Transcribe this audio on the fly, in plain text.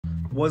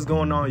What's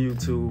going on,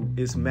 YouTube?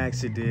 It's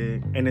Max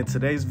Dig, and in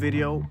today's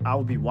video, I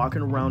will be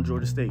walking around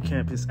Georgia State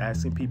campus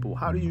asking people,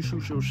 how do you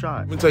shoot your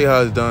shot? Let me tell you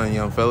how it's done,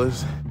 young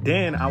fellas.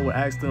 Then I will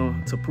ask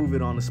them to prove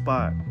it on the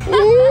spot.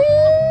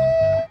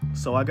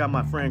 So I got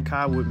my friend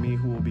Kai with me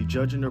who will be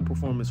judging their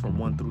performance from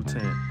 1 through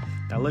 10.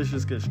 Now let's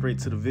just get straight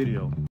to the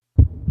video.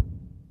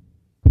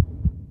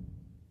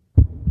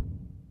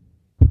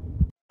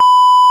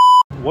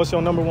 What's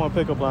your number one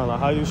pickup line?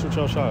 Like, how you shoot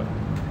your shot?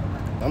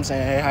 I'm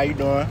saying, hey, how you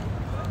doing?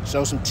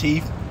 Show some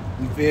teeth,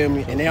 you feel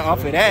me? And then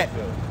off of that,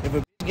 if a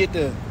bitch get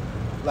to,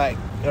 like,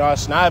 all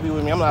snobby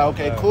with me, I'm like,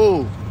 okay,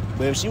 cool.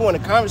 But if she want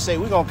to conversate,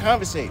 we gonna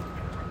conversate.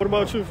 What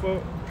about you,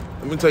 folks?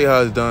 Let me tell you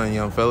how it's done,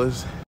 young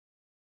fellas.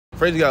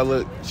 First, you gotta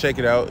look, check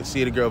it out,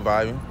 see the girl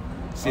vibing,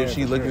 see if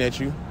she's looking at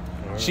you.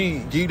 She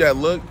give you that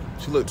look,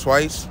 she look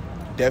twice,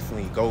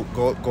 definitely go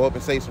up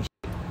and say some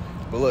shit.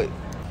 But look,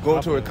 go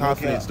into her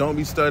confidence. Don't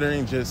be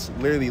stuttering, just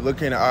literally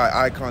look in the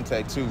eye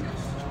contact too.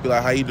 Be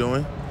like, how you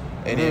doing?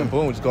 And then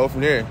boom, just go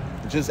from there.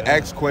 Just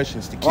ask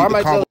questions to keep the convo. I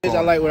might tell bitch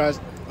I like what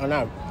or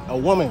not a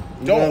woman.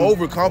 Don't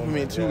over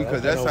compliment too,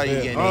 because that's how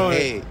you get in their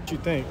head. What you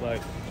think? Like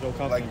your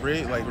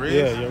compliment? Like rizz?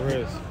 Yeah, your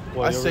rizz.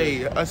 Well, I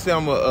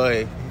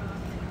say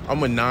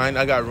I'm a 9.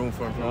 I got room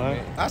for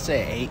improvement. I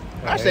say 8.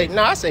 I say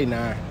 9.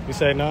 You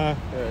say 9? Yeah,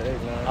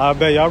 8, 9. I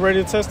bet y'all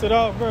ready to test it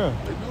out, bro.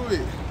 Let's do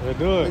it. Let's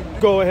do it.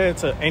 Go ahead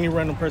to any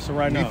random person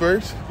right now. You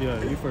first? Yeah,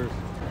 you first.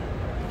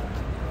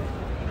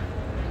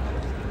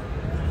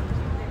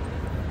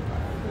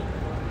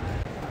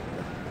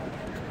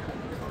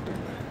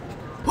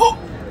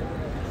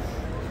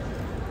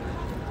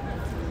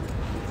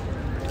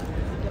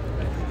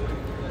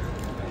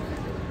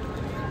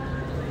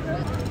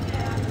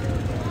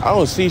 I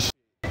don't see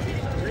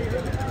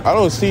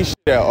shit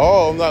at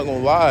all. I'm not gonna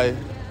lie.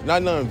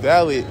 Not nothing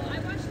valid.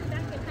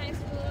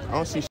 I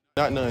don't see shit,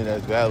 not nothing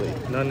that's valid.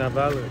 Nothing that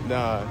valid?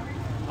 Nah.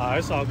 Alright,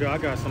 it's all good. I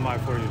got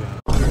somebody for you then.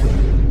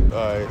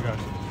 Alright. I got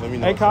you. Let me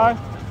know. Hey, Kai.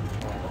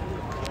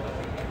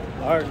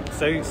 Alright,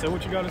 say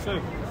what you gotta say.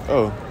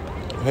 Oh.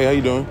 Hey, how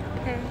you doing?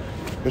 Hey.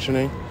 What's your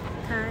name?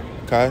 Kai.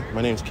 Kai.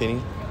 My name's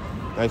Kenny.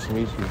 Nice to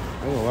meet you. I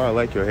don't know why I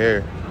like your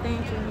hair.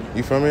 Thank you.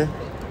 You from here?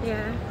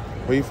 Yeah.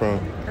 Where you from?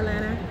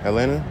 Atlanta.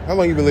 Atlanta? How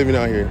long you been living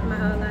out here? My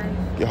whole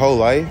life. Your whole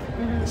life?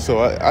 Mm-hmm. So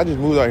I just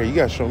moved out here. You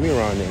gotta show me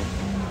around then.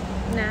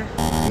 Nah.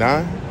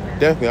 Nah?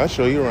 Definitely, I'll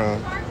show you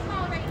around.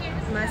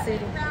 My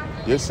city.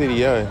 Your city,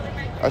 yeah.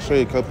 I'll show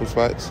you a couple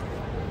spots.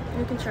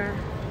 You can try.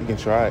 You can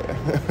try it.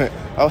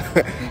 I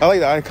like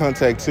the eye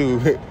contact too.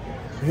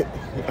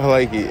 I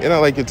like it. And I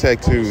like your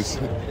tattoos.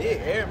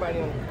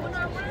 Everybody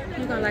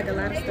You're gonna like a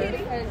lot of stuff.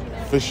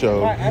 For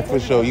sure. For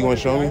sure. You wanna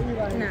show me?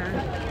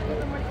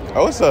 Nah.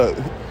 Oh, what's up?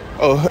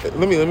 Oh,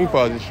 let me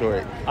pause it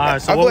short.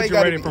 Alright, so what would you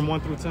rate it from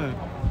 1 through 10?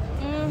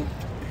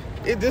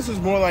 This is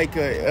more like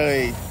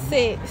a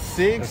 6.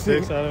 6?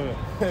 6 out of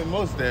it.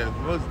 Most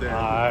definitely.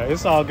 Alright,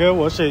 it's all good.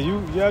 Well, shit,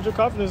 you had your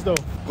confidence though.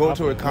 Go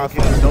into her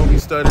confidence. Don't be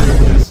stuttering.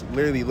 Just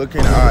literally look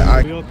in the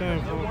eye. Do your thing,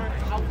 bro.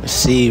 Let's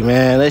see,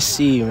 man.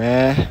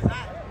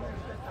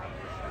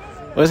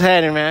 What's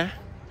happening, man?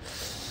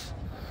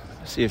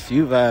 I see a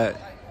few vibes.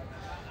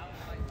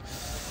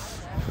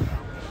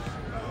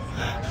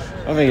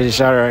 I'm gonna get a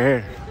shot right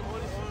here.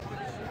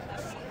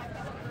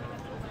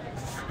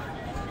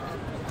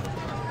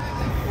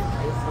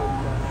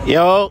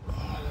 Yo.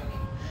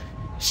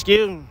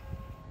 Excuse me.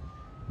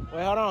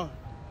 Wait, hold on.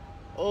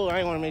 Oh, I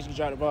ain't want to make you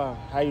drop the ball.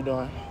 How you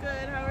doing?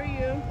 Good, how are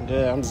you?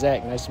 Good, I'm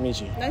Zach. Nice to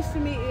meet you. Nice to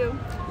meet you.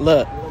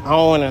 Look, I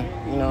don't want to,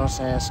 you know what I'm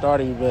saying,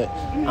 startle you, but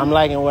I'm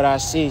liking what I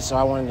see, so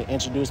I wanted to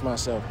introduce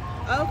myself.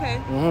 Okay.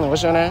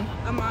 What's your name?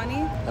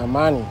 Amani.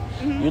 Amani.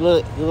 You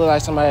look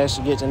like somebody I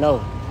should get to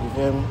know. You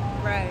feel me?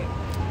 Right.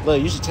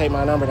 Look, you should take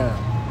my number down.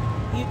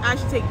 I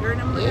should take your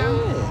number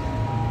down?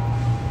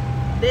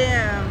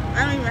 Damn,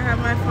 I don't even have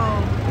my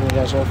phone. You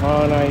got your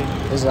phone on you?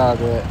 It's all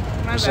good.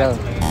 My For bad, sure.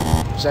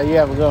 man. So you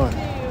have a good one. See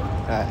you.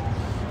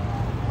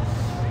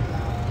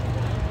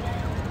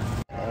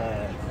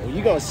 Alright.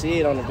 You gonna see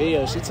it on the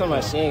video. She talking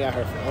about she ain't got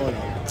her phone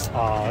on.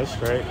 Oh, that's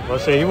straight. Well,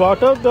 shit, you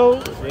walked up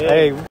though. Yeah.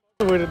 Hey, we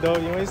with it though.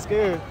 You ain't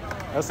scared.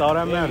 That's all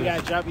that matters. You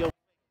gotta drop your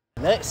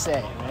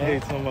nutsack, man. Hey,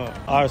 talking about.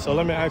 All right, so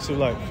let me ask you,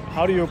 like,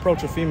 how do you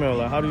approach a female?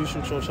 Like, how do you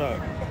shoot your shot?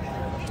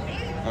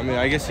 I mean,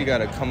 I guess you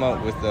gotta come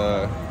up with,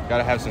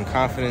 gotta have some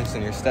confidence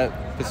in your step,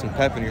 put some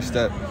pep in your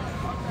step.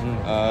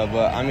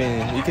 But I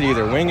mean, you could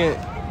either wing it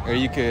or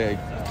you could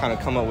kind of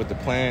come up with the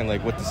plan,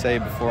 like what to say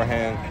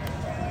beforehand.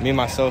 Me,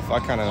 myself, I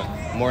kind of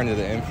more into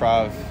the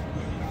improv.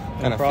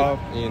 Kind of feel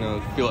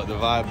like the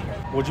vibe.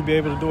 Would you be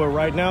able to do it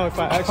right now if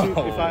I ask you?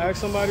 If I ask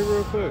somebody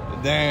real quick?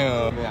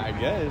 Damn, I mean, I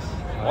guess.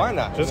 Why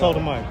not? Just hold the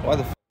mic. Why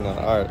the not?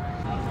 All right.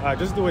 All right,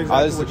 just do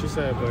exactly what you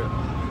said, but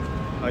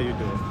how you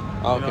do it?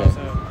 Okay. You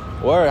know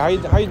Word, how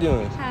you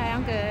doing? Hi,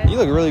 I'm good. You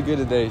look really good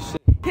today. Shit.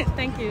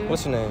 Thank you.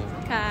 What's your name?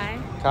 Kai.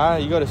 Kai,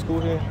 you go to school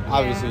here? Yeah.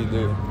 Obviously you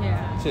do.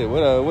 Yeah. Shit,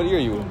 what year are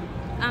you in?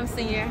 I'm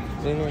senior.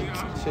 Senior?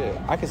 Shit,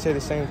 I could say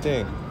the same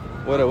thing.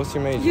 What's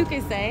your major? You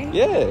can say.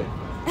 Yeah.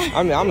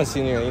 I mean, I'm a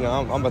senior,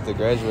 I'm about to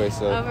graduate,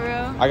 so Oh, for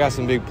real? I got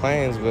some big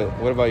plans, but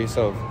what about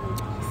yourself?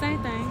 Same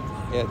thing.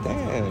 Yeah,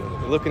 damn.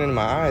 You're looking into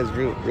my eyes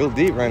real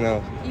deep right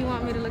now. You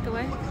want me to look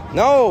away?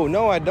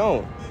 No, I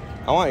don't.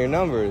 I want your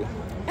number.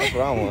 That's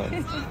what I want.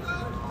 You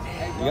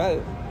got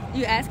it?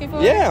 You asking for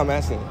it? Yeah, I'm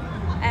asking.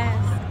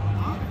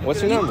 Ask.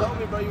 What's your number?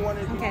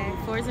 Okay,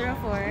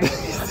 404.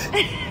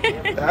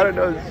 I don't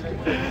know.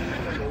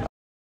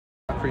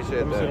 I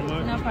appreciate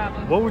that. No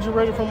problem. What would you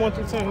rate it from 1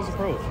 through 10? His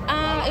approach.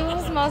 It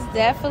was most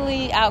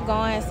definitely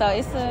outgoing, so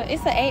it's a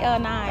 8 or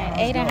 9,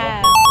 8 and a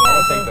half. I'm Yeah.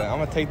 gonna take that. I'm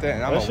gonna take that,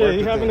 and I'm That gonna shit, work he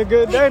with having it. a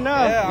good day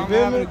now. Yeah, You I'm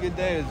feel having me? a good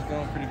day. It's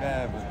going pretty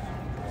bad, but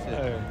shit.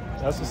 Hey,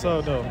 that's what's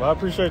up though. But I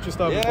appreciate you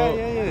stopping. Yeah, bro.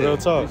 yeah. Real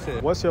talk. Appreciate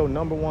it. What's your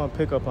number one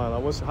pickup line?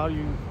 Like,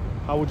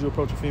 how would you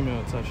approach a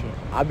female type shit?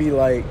 I be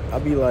like,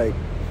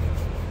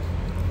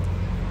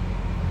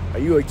 are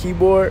you a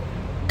keyboard?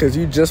 Cause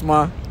you just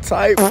my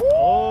type.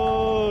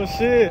 Oh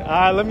shit! All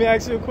right, let me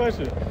ask you a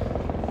question.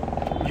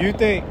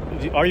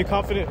 Are you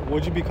confident?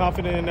 Would you be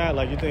confident in that?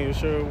 Like, you think you're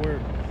sure it work?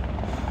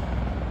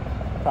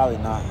 Probably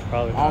not.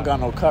 Probably I don't not. got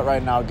no cut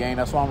right now, gang.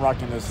 That's why I'm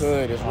rocking this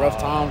hood. It's rough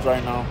times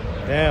right now.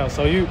 Damn.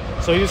 So you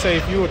say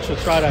if you were to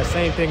try that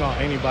same thing on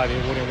anybody,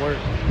 it wouldn't work?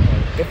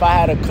 If I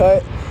had a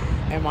cut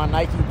and my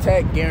Nike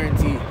Tech,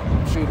 guaranteed,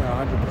 I'm shooting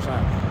 100%.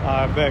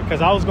 I bet.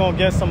 Because I was going to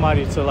get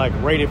somebody to, like,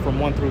 rate it from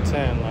 1 through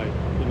 10. Like,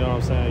 you know what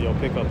I'm saying? Your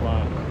pickup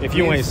line. If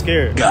you ain't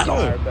scared. All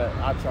right, bet.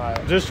 I'll try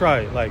it. Just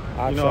try it. Like,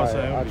 you know what I'm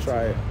saying? I'll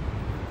try it.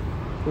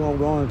 Who I'm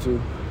going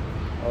to?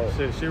 Oh,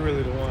 shit. She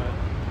really the one.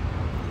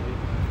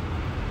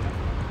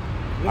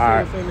 This All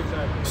right. is the same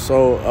exact.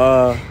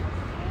 So,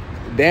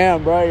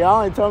 damn, bro.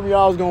 Y'all ain't told me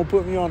y'all was going to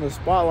put me on the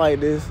spot like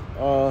this.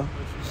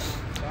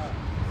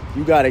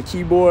 You got a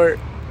keyboard?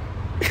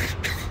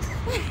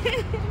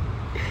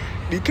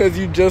 Because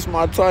you just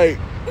my type.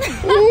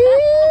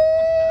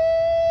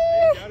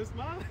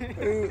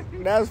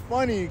 That's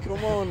funny.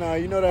 Come on now.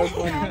 You know that's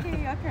funny.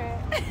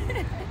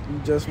 Okay. You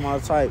just my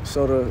type.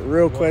 So the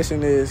real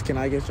question is, can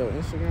I get your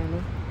Instagram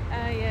though?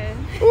 Yeah.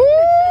 You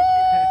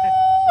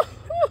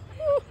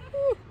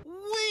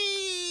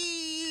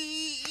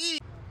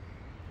just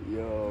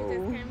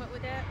Yo. came up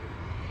with that?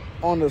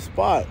 On the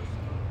spot.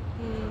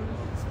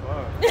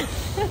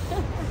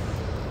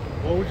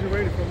 What would you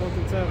rate it from 1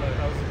 through 10? Like,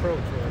 how's the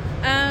approach?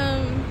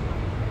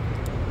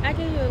 I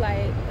give you like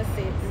a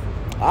 6.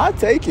 I'll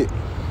take it.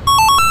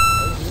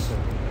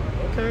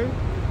 Okay.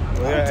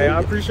 Well, yeah, hey, I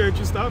appreciate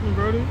you stopping,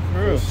 Brody. For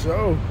real. For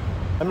sure.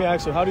 Let me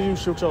ask you, how do you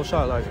shoot your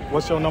shot? Like,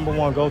 what's your number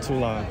one go-to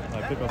line?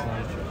 Like, pickup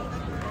line?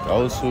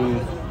 Go to.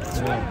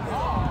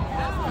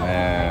 Yeah.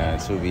 Man,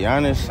 to be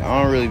honest,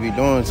 I don't really be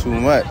doing too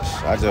much.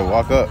 I just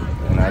walk up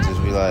and I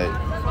just be like,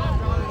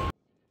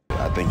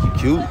 I think you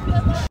cute.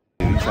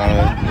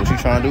 What you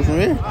trying to do from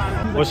here?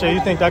 Well, shit,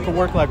 you think that could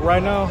work like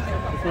right now?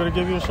 If we were to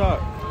give you a shot?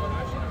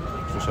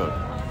 For sure.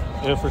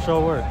 Yeah, for sure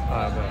work. All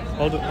right, man.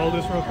 Hold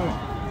this real quick.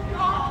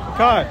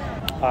 Kai.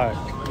 All right,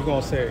 you're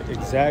going to say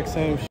exact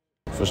same shit,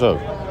 For sure.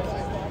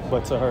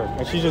 but to her.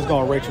 And she's just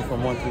going to rate you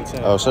from 1 through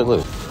 10. Oh, shit,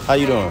 look. How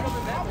you doing?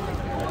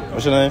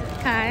 What's your name?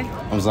 Hi.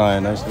 I'm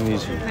Zion. Nice to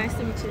meet you. Nice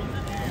to meet you.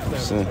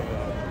 Listen.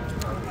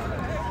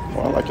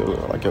 Well, I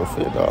like your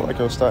fit, dog. I like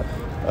your style.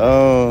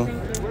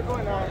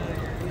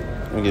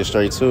 Let me get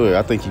straight to it.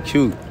 I think you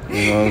cute.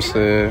 You know what I'm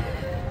saying?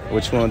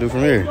 What you want to do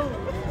from here?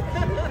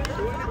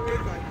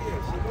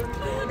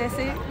 That's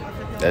it?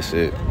 That's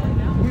it.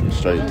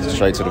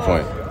 Straight to the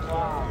point.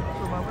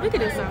 We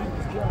could do something.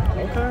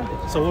 Okay.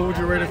 So what would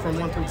you rate it from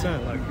 1 through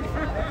 10? Like,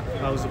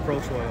 how was the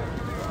approach was?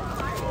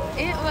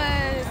 It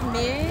was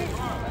mid.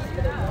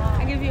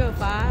 I give you a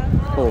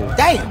 5. Oh,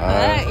 damn.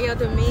 But your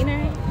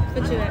demeanor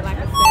put you at like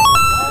a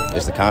 7.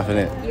 It's the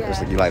confident.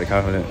 Yeah. You like the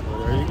confident?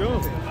 There you go.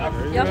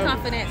 There you Your go.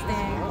 confidence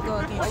then go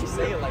against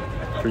you.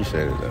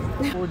 Appreciate it, though.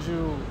 How would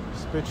you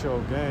spit your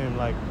game,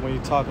 like, when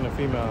you're talking to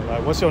female?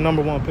 Like, what's your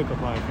number one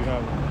pickup line if you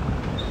have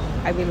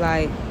one? I be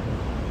like,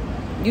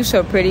 you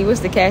so pretty.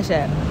 What's the cash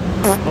app?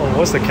 Oh,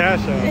 what's the cash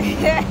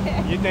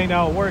out? You think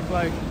that'll work,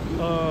 like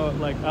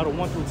out of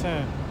 1 through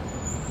 10?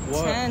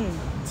 What? 10.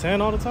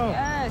 10 all the time?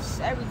 Yes,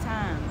 every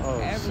time. Oh,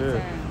 every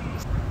shit.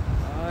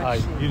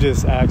 time. You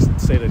just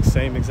say the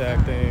same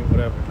exact thing,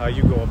 whatever. How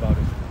you go about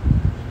it?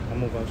 I'll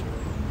move on to you.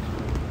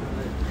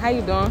 How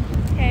you doing?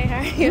 Hey, how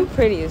are You you?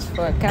 pretty as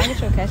fuck. Can I get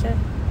your cash app?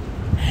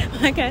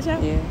 My cash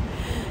out? Yeah.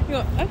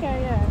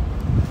 Okay, yeah.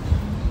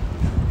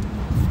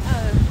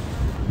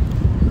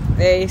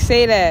 They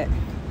say that.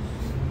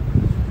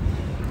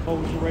 What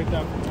would you rate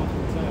that from 1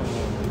 through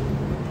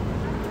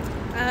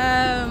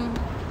 10?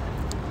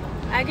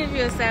 I give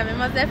you a 7.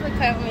 Most definitely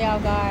caught me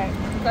off guard.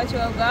 Cut you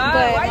off guard?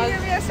 But Why my- you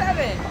give me a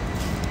 7?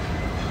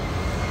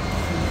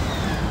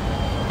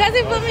 Because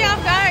he put me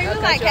off guard. He was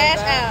Okay, like, you off cash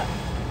guard. out.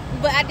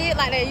 But I did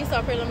like that. You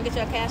so pretty. Let me get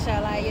your cash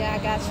out. Like, yeah, I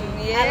got you.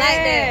 Yeah. I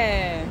like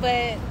that.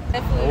 But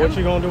definitely. What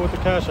you gonna do with the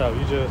cash out?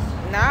 You just...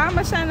 Nah, I'm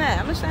going to send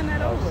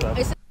that over.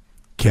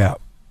 Cap.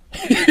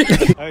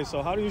 Hey,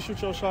 so how do you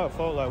shoot your shot,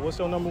 folks? Like, what's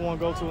your number one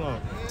go-to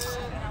line?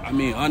 I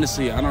mean,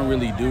 honestly, I don't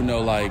really do no,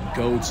 like,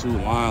 go-to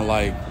line.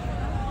 Like,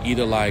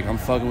 either, like, I'm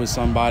fucking with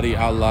somebody,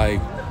 I, like,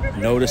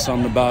 notice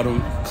something about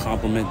them,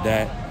 compliment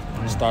that,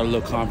 start a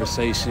little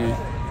conversation,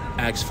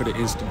 ask for the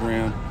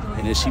Instagram,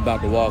 And then she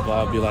about to walk,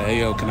 I'll be like, hey,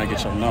 yo, can I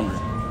get your number?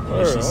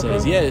 And if she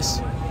says yes,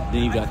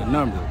 then you got the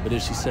number. But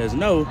if she says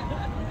no,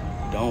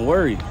 don't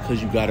worry,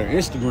 because you got her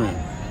Instagram.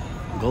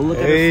 Go look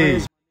at her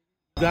friends.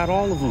 You got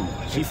all of them.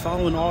 She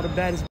following all the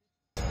baddest.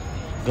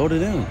 Go to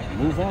them.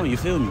 Move on, you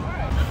feel me?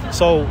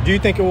 So, do you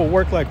think it will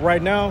work like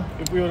right now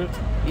if we were to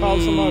call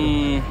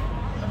somebody?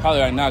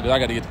 Probably right now, because I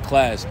got to get to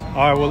class.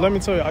 All right, well, let me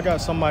tell you, I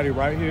got somebody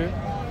right here.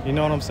 You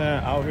know what I'm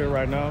saying? Out here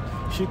right now.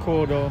 She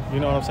cool, though.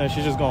 You know what I'm saying?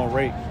 She's just going to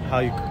rate how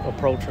you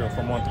approach her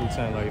from 1 through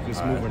 10, like if it's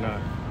smooth or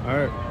not. All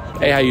right.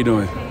 Hey, how you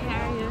doing? Hey,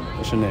 how are you?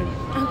 What's your name?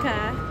 I'm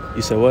Kai.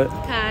 You said what?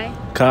 Kai.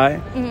 Kai?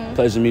 Mm-hmm.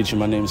 Pleasure to meet you.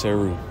 My name is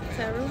Heru.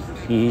 Saru?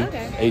 Mm-hmm.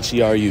 Okay.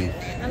 H-E-R-U.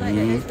 I like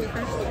that. That's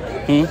different.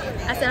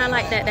 I said I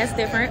like that. That's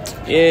different.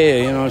 Yeah,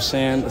 you know what I'm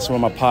saying? That's where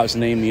my pops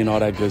named me and all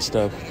that good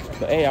stuff.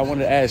 But hey, I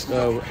wanted to ask,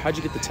 how'd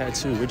you get the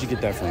tattoo? Where'd you get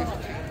that from? I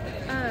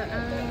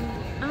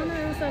don't know.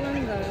 It was so long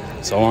ago.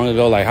 So long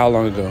ago? Like how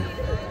long ago?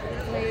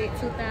 Like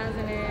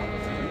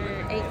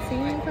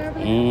 2018,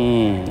 probably.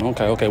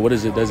 Okay. What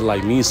is it? Does it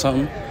like mean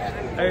something?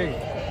 Hey.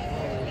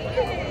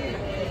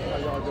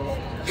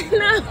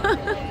 No.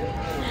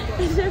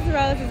 It's just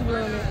roses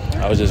blooming.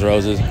 Oh, it's just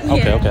roses?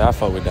 Yeah. Okay. I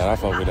fuck with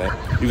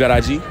that. You got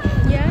IG?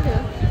 Yeah, I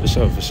do. For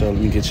sure.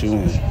 Let me get you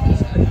in.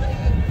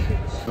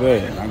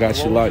 Good. I got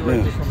you locked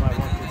in.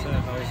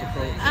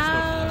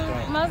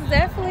 Most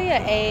definitely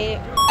an A.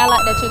 I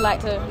like that you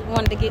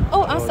wanted to get.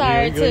 Oh, I'm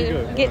sorry,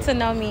 to get to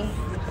know me.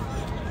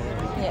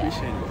 Yeah.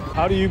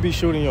 How do you be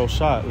shooting your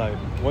shot? Like,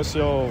 what's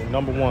your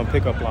number one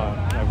pickup line?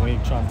 Like when you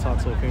trying to talk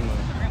to a female?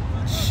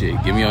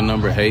 Shit, give me your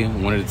number. Hey,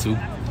 one of the two.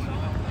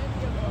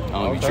 I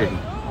don't be tripping.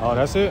 Oh,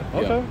 that's it?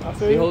 Okay, Yeah. I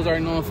feel The you. hoes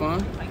already know I'm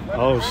fine.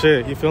 Oh,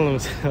 shit, you feeling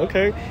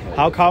okay.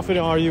 How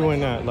confident are you in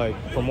that, like,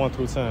 from 1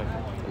 through 10?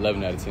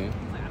 11 out of 10.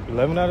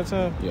 11 out of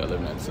 10? Yeah,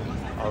 11 out of 10.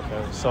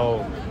 Okay,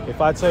 so if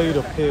I tell you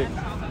to pick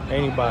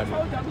anybody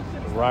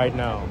right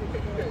now,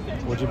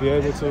 would you be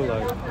able to,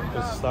 like,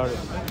 just start it?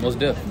 Most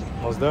deaf.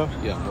 Most deaf?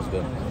 Yeah, most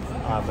deaf.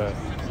 I bet.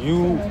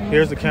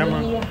 Here's the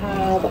camera. I'm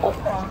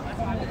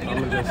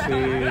gonna just see,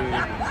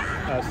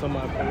 have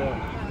somebody pull up.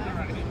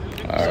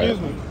 All right. Excuse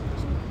me.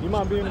 You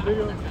might be in the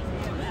video? I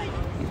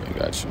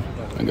got you.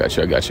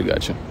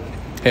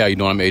 Hey, how you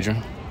doing? I'm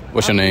Adrian.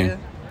 What's your name?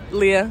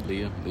 Leah.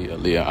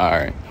 Leah. All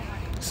right.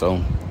 So,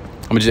 I'm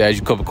gonna just ask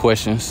you a couple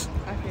questions.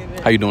 Okay,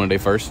 How you doing today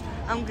first?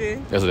 I'm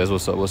good. That's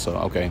what's up.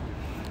 Okay.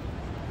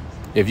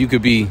 If you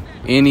could be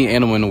any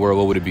animal in the world,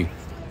 what would it be?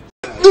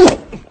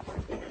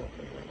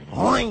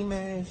 Lame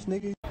ass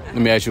nigga. Let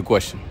me ask you a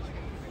question.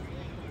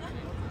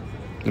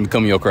 Let me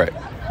come in your crack.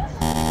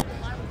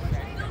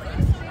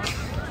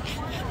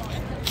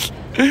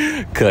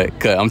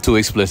 Cut. I'm too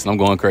explicit. I'm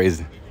going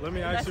crazy. Let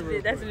me ask you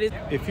real That's quick.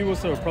 it. If you was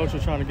to approach her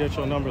trying to get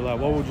your number, like,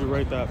 what would you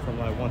rate that from,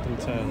 like, 1 through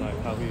 10? Like,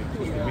 how he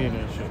was demeanor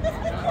and shit?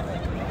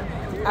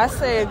 I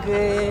say a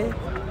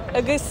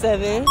good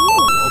 7. Okay,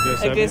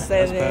 7? A good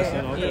 7. That's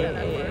passing?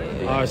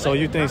 Okay. Yeah. All right, so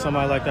you think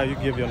somebody like that, you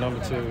give your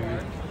number to?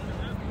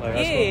 Like,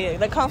 that's Yeah,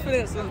 the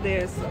confidence was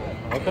there. So.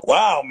 Okay.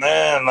 Wow,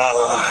 man.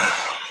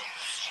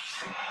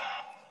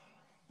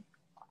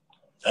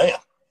 Damn.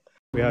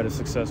 We had a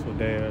successful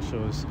day. That shit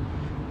was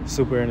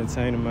super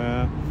entertaining,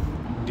 man.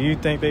 Do you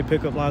think they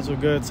pickup lines were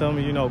good? Tell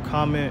me,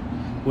 comment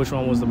which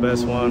one was the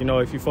best one.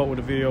 If you fuck with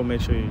the video, make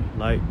sure you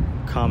like,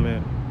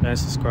 comment, and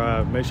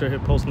subscribe. Make sure you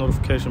hit post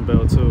notification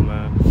bell too,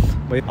 man.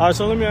 But all right,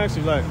 so let me ask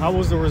you, like, how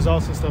was the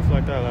results and stuff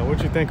like that? Like,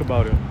 what you think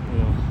about it?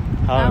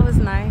 How That was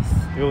nice.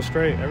 it was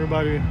straight.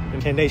 Everybody,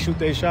 can they shoot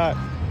their shot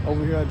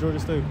over here at Georgia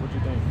State? What you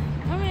think?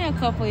 I mean, a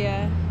couple,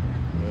 yeah.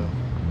 Yeah.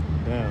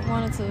 Damn.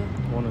 1 or 2.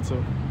 1 or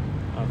 2.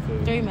 I feel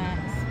you. 3 max,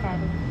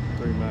 probably.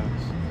 3 max.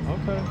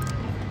 Okay.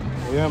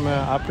 Well, yeah,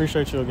 man, I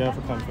appreciate you again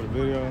for coming for the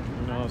video.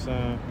 You know what I'm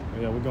saying?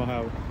 Yeah, we're gonna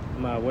have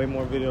way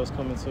more videos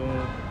coming soon.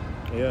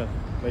 Yeah,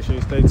 make sure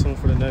you stay tuned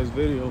for the next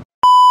video.